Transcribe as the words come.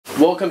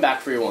Welcome back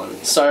everyone.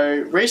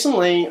 So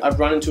recently I've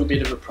run into a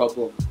bit of a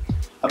problem.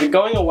 I've been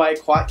going away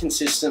quite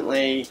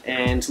consistently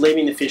and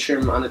leaving the fish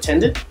room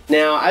unattended.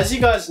 Now, as you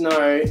guys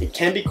know, it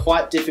can be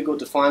quite difficult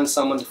to find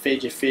someone to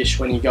feed your fish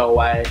when you go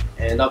away,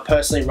 and I've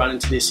personally run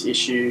into this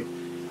issue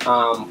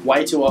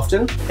way too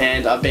often,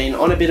 and I've been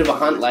on a bit of a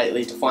hunt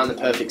lately to find the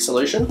perfect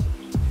solution.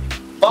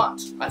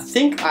 But I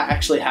think I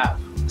actually have.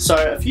 So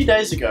a few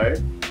days ago,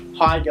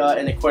 Hygger,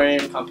 an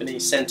aquarium company,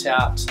 sent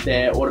out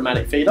their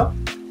automatic feeder,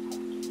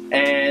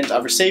 and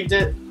I've received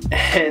it,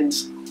 and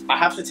I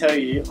have to tell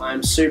you,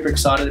 I'm super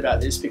excited about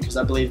this because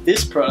I believe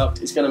this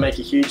product is going to make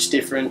a huge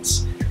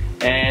difference,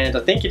 and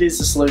I think it is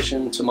the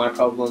solution to my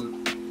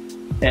problem.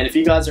 And if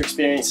you guys are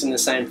experiencing the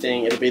same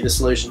thing, it'll be the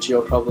solution to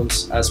your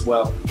problems as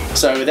well.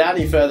 So without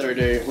any further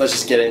ado, let's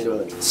just get into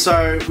it.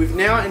 So we've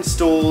now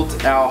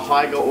installed our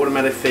Hygger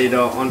automatic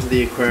feeder onto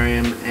the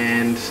aquarium,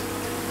 and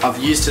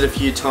I've used it a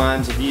few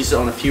times. I've used it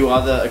on a few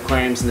other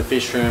aquariums in the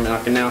fish room, and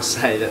I can now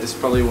say that it's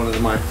probably one of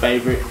my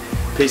favourite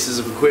pieces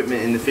of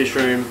equipment in the fish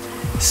room.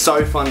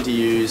 So fun to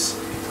use,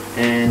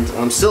 and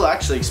I'm still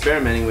actually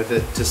experimenting with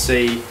it to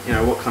see,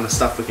 what kind of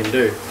stuff we can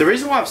do. The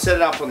reason why I've set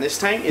it up on this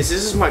tank is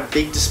this is my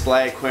big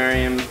display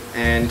aquarium,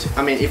 and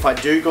I mean, if I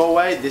do go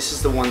away, this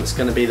is the one that's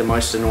going to be the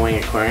most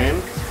annoying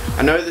aquarium.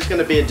 I know there's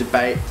going to be a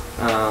debate,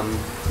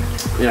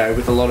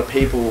 with a lot of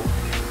people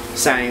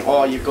saying,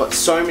 oh, you've got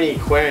so many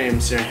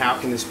aquariums, how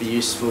can this be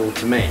useful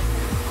to me?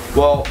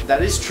 Well,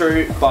 that is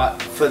true,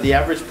 but for the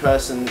average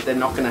person, they're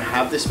not going to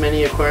have this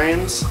many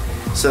aquariums,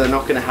 so they're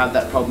not going to have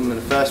that problem in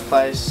the first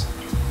place.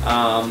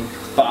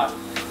 But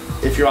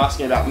if you're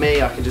asking about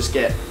me, I could just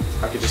get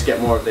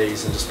more of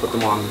these and just put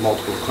them on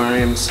multiple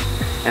aquariums,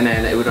 and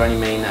then it would only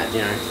mean that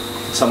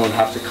someone would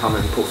have to come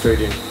and put food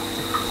in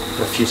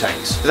a few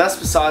tanks. But that's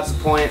besides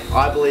the point.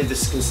 I believe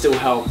this can still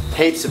help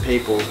heaps of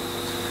people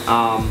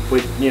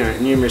with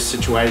numerous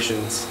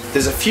situations.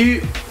 There's a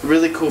few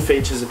really cool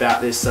features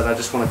about this that I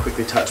just want to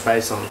quickly touch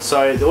base on.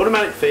 So the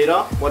automatic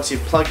feeder, once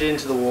you've plugged it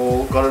into the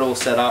wall, got it all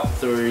set up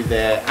through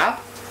their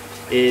app,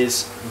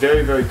 is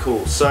very, very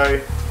cool.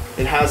 So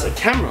it has a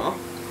camera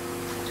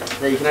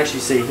that you can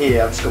actually see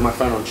here. I've just got my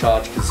phone on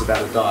charge because it's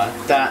about to die,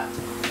 that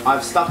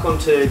I've stuck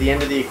onto the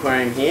end of the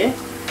aquarium here,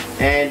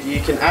 and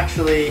you can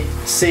actually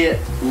see it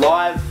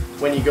live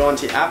when you go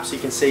onto your app, so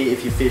you can see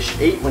if your fish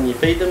eat when you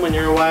feed them when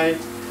you're away.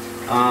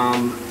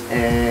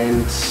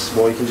 And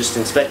well, you can just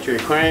inspect your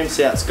aquarium,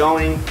 see how it's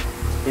going.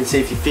 You can see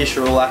if your fish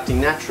are all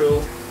acting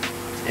natural,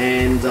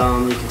 and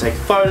you can take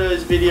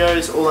photos,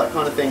 videos, all that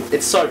kind of thing.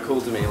 It's so cool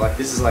to me. Like,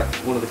 this is like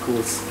one of the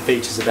coolest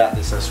features about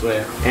this, I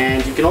swear.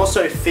 And you can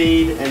also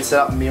feed and set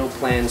up meal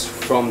plans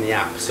from the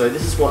app. So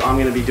this is what I'm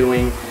going to be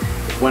doing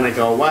when I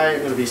go away. I'm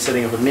going to be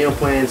setting up a meal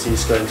plan. So you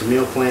just go into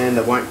meal plan.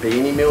 There won't be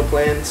any meal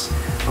plans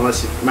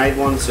unless you've made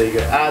one, so you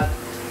go add.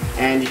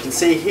 And you can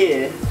see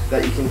here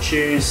that you can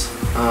choose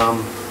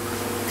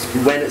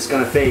when it's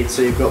going to feed.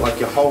 So you've got like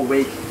your whole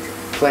week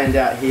planned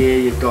out here.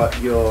 You've got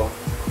your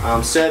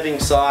serving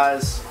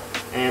size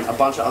and a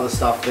bunch of other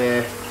stuff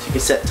there. So you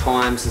can set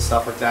times and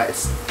stuff like that.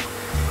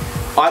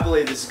 I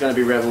believe this is going to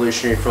be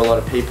revolutionary for a lot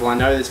of people. I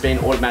know there's been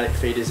automatic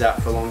feeders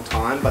out for a long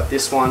time, but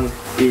this one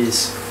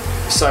is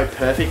so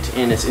perfect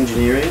in its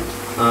engineering.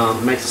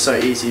 It makes it so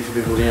easy for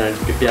people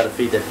to be able to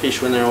feed their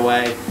fish when they're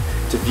away,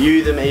 to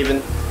view them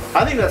even.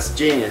 I think that's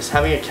genius.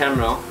 Having a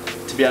camera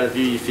to be able to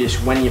view your fish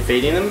when you're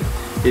feeding them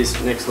is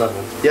next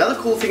level. The other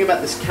cool thing about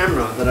this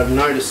camera that I've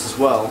noticed as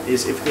well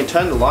is if we can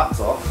turn the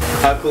lights off.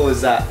 How cool is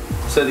that?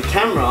 So the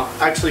camera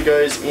actually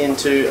goes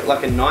into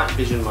like a night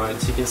vision mode,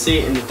 so you can see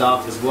it in the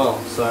dark as well.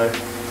 So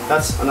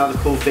that's another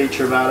cool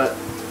feature about it.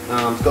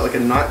 It's got like a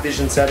night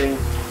vision setting.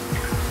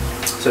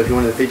 So if you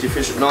wanted to feed your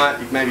fish at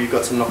night, maybe you've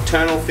got some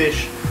nocturnal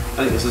fish. I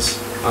think this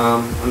is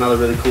another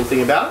really cool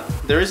thing about it.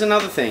 There is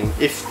another thing.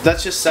 If,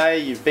 let's just say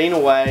you've been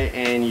away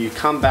and you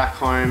come back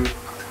home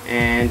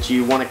and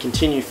you want to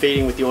continue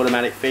feeding with the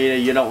automatic feeder,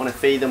 you don't want to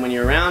feed them when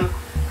you're around,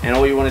 and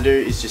all you want to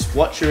do is just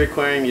watch your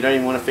aquarium, you don't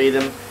even want to feed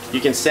them, you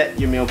can set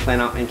your meal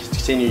plan up and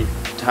continue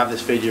to have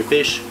this feed your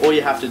fish. All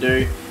you have to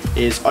do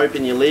is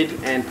open your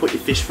lid and put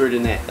your fish food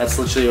in there. That's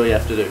literally all you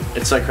have to do.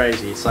 It's so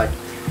crazy. It's like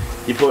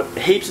you put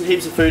heaps and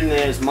heaps of food in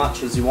there, as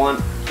much as you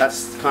want.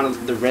 That's kind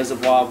of the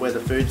reservoir where the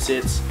food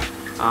sits.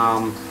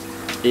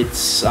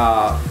 It's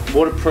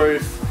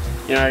waterproof,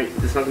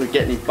 there's not going to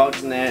get any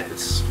bugs in there.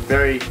 It's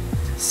very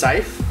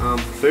safe for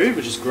food,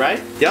 which is great.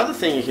 The other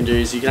thing you can do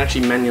is you can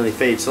actually manually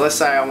feed. So let's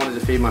say I wanted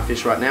to feed my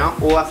fish right now.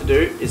 All I have to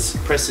do is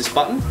press this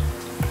button.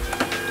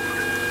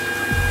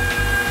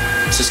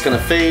 It's just going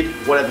to feed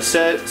whatever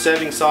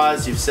serving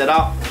size you've set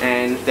up,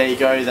 and there you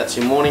go. That's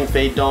your morning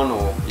feed done,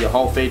 or your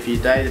whole feed for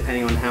your day,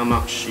 depending on how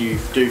much you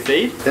do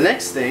feed. The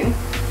next thing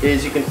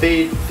is you can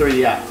feed through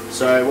the app.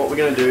 So what we're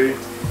going to do,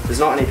 there's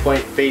not any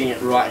point feeding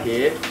it right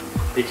here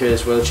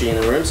because we're literally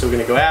in the room. So we're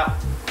going to go out,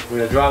 we're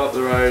going to drive up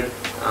the road,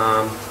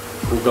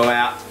 we'll go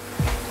out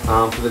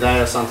for the day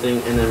or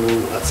something, and then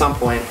we'll at some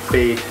point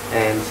feed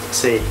and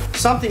see.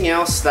 Something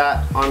else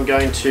that I'm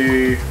going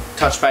to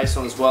touch base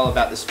on as well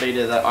about this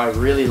feeder that I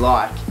really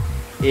like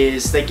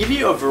is they give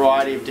you a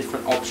variety of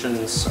different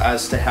options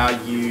as to how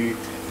you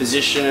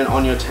position it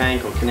on your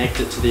tank or connect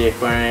it to the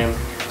aquarium,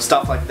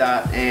 stuff like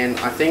that. And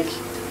I think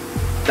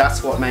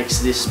that's what makes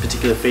this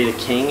particular feeder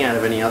king out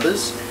of any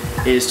others,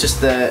 is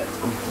just the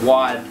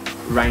wide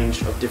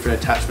range of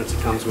different attachments it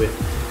comes with.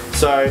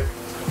 So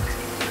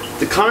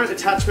the current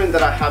attachment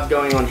that I have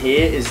going on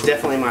here is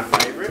definitely my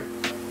favorite.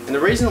 And the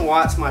reason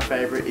why it's my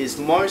favorite is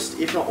most,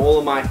 if not all,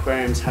 of my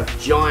aquariums have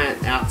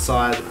giant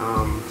outside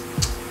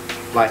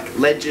like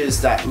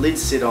ledges that lids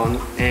sit on,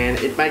 and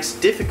it makes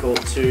it difficult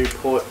to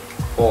put,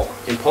 or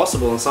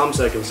impossible in some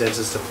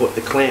circumstances, to put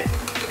the clamp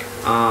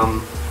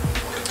on.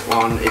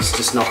 It's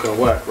just not going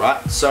to work,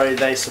 right? So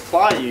they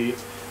supply you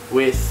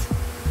with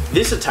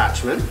this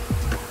attachment,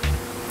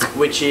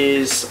 which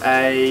is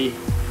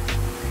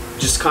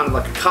just kind of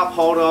like a cup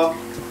holder,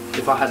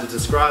 if I had to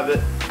describe it,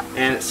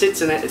 and it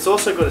sits in it. It's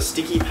also got a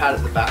sticky pad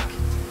at the back,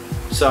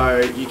 so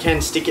you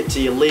can stick it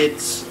to your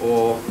lids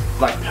or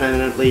like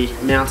permanently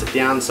mount it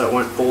down so it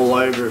won't fall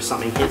over if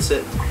something hits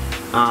it.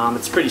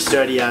 It's pretty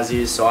sturdy as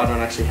is, so I don't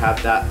actually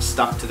have that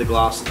stuck to the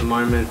glass at the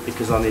moment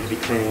because I need to be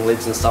cleaning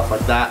lids and stuff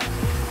like that.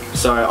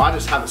 So I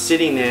just have it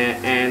sitting there,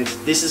 and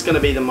this is going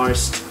to be the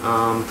most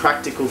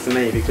practical for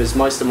me because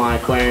most of my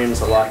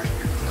aquariums are like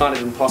kind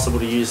of impossible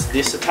to use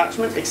this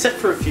attachment, except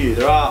for a few.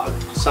 There are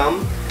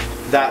some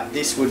that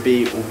this would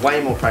be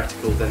way more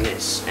practical than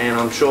this, and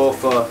I'm sure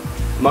for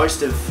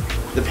most of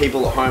the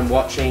people at home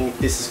watching,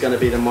 this is going to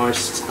be the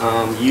most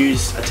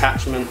used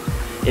attachment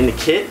in the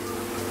kit,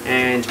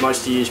 and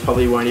most of you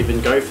probably won't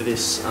even go for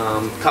this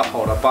cup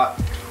holder. But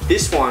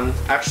this one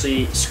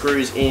actually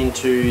screws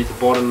into the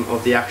bottom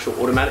of the actual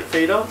automatic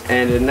feeder,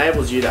 and it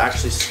enables you to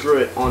actually screw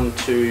it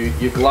onto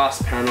your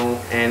glass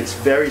panel, and it's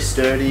very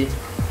sturdy.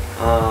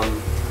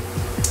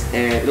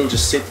 And it'll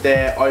just sit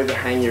there,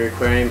 overhang your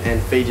aquarium and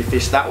feed your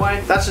fish that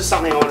way. That's just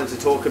something I wanted to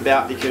talk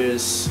about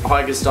because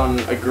Hygger's done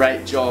a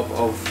great job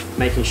of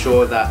making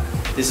sure that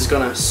this is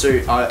going to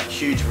suit a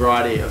huge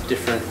variety of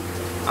different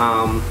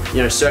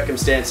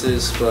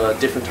circumstances for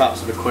different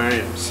types of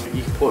aquariums.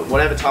 You can put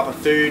whatever type of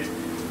food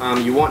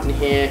you want in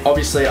here.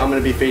 Obviously I'm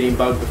going to be feeding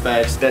bug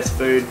buffet. It's the best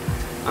food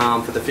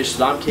for the fish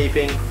that I'm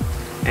keeping,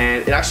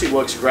 and it actually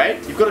works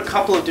great. You've got a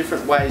couple of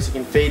different ways you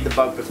can feed the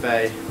bug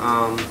buffet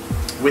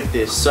with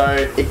this. So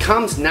it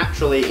comes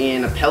naturally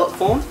in a pellet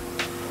form,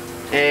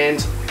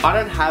 and I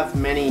don't have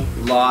many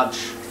large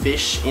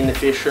fish in the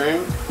fish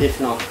room.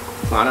 If not,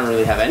 I don't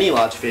really have any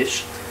large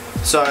fish,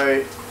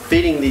 so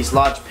feeding these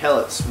large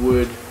pellets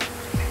would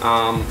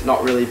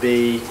not really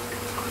be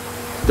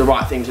the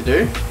right thing to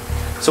do.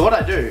 So what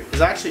I do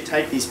is I actually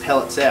take these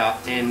pellets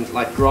out and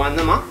like grind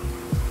them up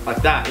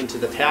like that into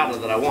the powder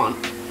that I want,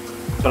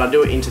 but I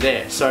do it into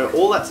there. So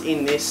all that's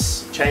in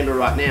this chamber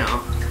right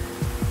now,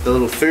 the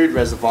little food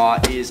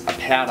reservoir, is a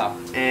powder,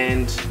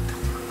 and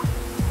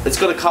it's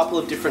got a couple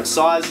of different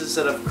sizes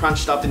that I've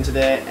crunched up into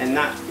there, and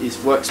that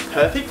works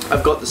perfect.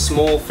 I've got the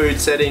small food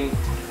setting.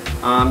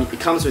 It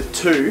comes with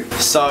two.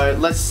 So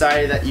let's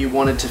say that you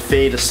wanted to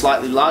feed a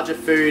slightly larger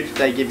food,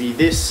 they give you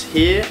this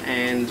here,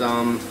 and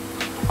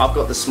I've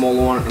got the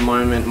smaller one at the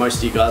moment. Most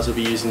of you guys will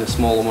be using the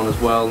smaller one as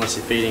well, unless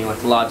you're feeding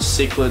like large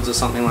cichlids or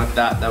something like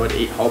that. They would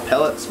eat whole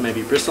pellets,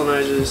 maybe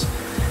bristlenoses.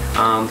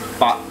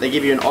 But they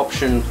give you an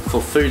option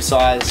for food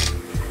size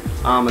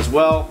as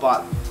well,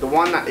 but the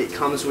one that it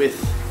comes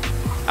with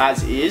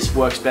as is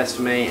works best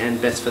for me and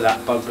best for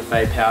that bug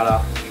buffet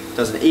powder.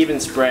 Does an even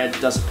spread,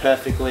 does it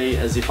perfectly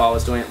as if I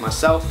was doing it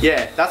myself.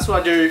 Yeah, that's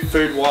what I do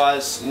food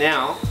wise.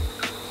 Now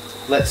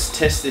let's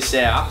test this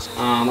out.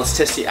 Let's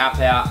test the app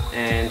out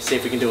and see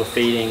if we can do a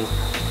feeding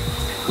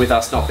with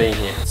us not being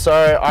here. So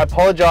I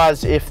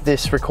apologize if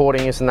this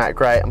recording isn't that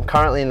great. I'm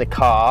currently in the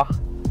car.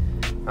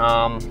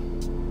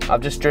 I've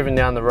just driven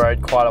down the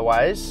road quite a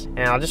ways,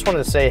 and I just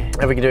wanted to see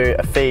if we could do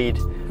a feed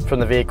from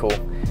the vehicle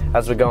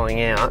as we're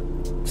going out.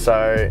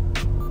 So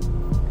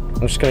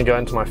I'm just going to go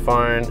into my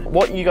phone.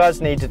 What you guys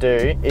need to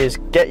do is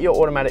get your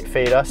automatic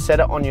feeder,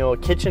 set it on your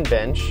kitchen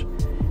bench,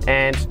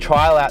 and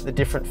trial out the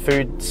different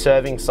food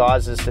serving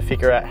sizes to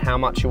figure out how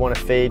much you want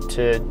to feed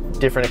to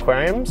different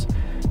aquariums.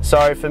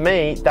 So for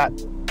me, that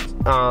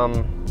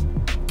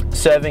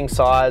serving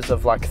size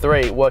of like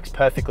 3 works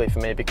perfectly for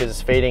me because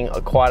it's feeding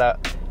quite a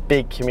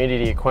big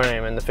community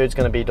aquarium, and the food's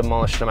going to be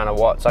demolished no matter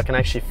what, so I can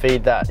actually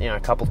feed that a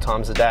couple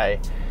times a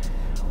day.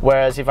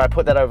 Whereas if I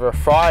put that over a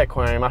fry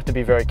aquarium, I have to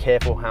be very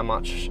careful how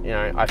much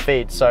I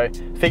feed. So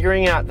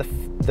figuring out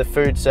the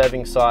food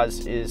serving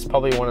size is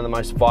probably one of the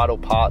most vital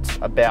parts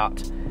about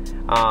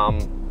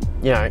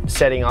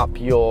setting up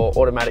your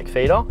automatic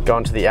feeder. Go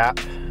into the app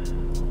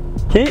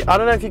here. I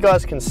don't know if you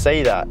guys can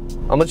see that.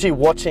 I'm literally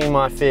watching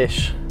my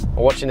fish,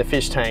 or watching the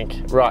fish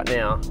tank right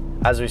now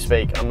as we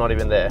speak. I'm not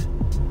even there.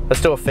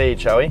 Let's do a feed,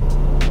 shall we?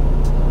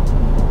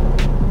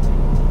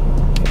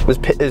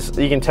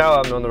 You can tell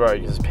I'm on the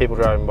road because there's people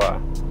driving by.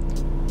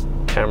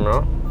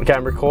 Camera. Okay,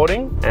 I'm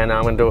recording, and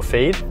I'm going to do a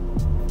feed.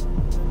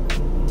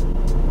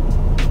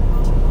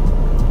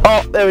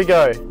 Oh, there we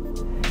go.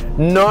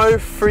 No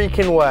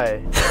freaking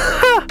way.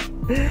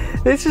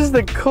 This is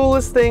the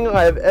coolest thing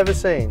I have ever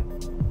seen.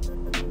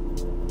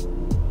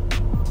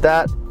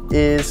 That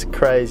is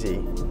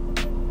crazy.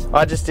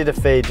 I just did a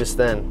feed just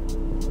then.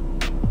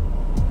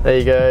 There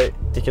you go,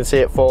 you can see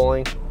it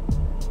falling.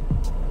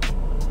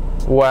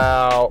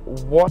 Wow,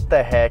 what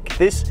the heck?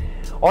 This,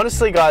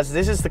 honestly guys,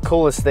 this is the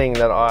coolest thing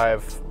that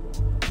I've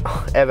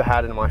ever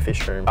had in my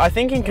fish room. I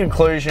think in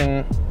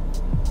conclusion,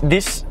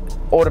 this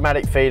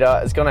automatic feeder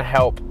is gonna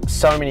help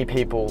so many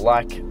people.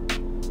 Like,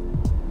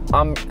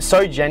 I'm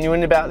so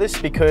genuine about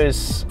this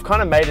because I've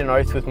kind of made an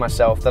oath with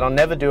myself that I'll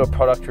never do a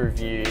product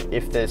review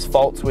if there's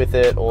faults with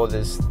it or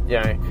there's, you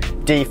know,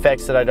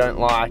 defects that I don't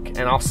like,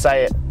 and I'll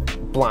say it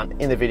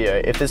blunt in the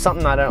video. If there's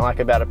something I don't like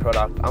about a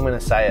product, I'm gonna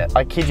say it.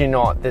 I kid you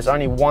not, there's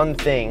only one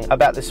thing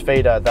about this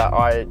feeder that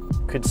I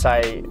could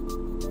say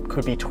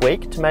could be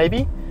tweaked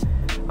maybe,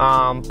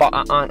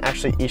 but aren't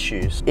actually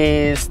issues,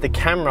 is the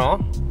camera.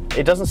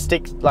 It doesn't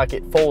stick, like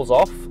it falls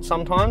off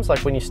sometimes, like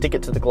when you stick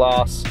it to the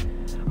glass.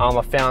 I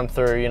found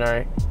through, you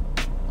know,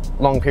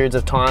 long periods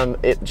of time,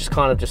 it just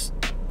kind of just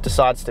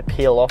decides to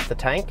peel off the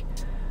tank.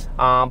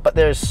 But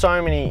there's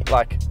so many,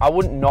 like, I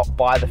wouldn't not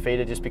buy the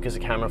feeder just because the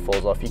camera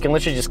falls off. You can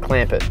literally just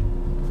clamp it.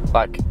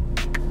 Like,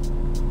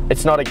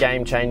 it's not a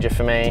game changer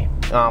for me.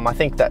 I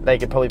think that they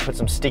could probably put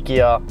some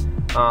stickier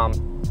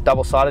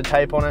double-sided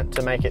tape on it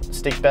to make it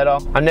stick better.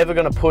 I'm never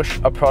gonna push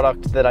a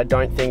product that I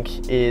don't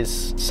think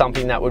is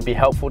something that would be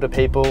helpful to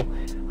people,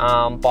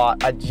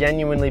 but I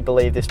genuinely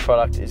believe this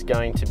product is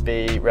going to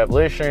be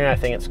revolutionary. I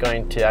think it's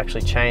going to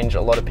actually change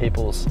a lot of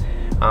people's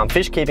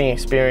fish keeping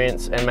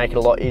experience and make it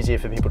a lot easier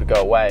for people to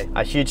go away.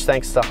 A huge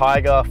thanks to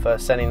Hygger for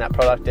sending that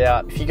product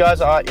out. If you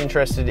guys are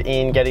interested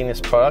in getting this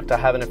product, I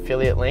have an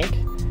affiliate link.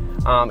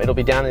 It'll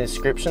be down in the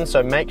description,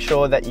 so make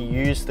sure that you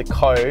use the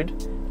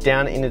code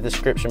down in the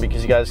description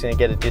because you guys are going to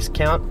get a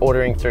discount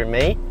ordering through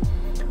me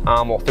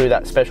or through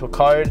that special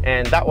code,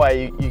 and that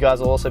way you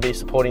guys will also be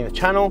supporting the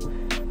channel,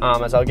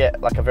 as I'll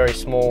get like a very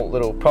small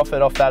little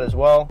profit off that as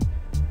well.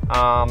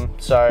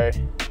 So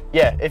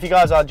yeah, if you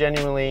guys are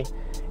genuinely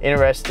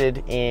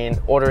interested in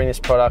ordering this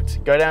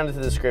product, go down to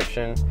the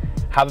description,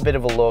 have a bit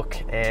of a look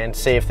and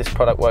see if this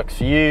product works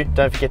for you.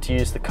 Don't forget to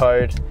use the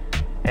code,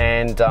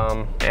 and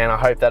I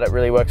hope that it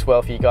really works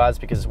well for you guys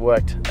because it's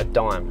worked a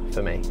dime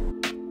for me.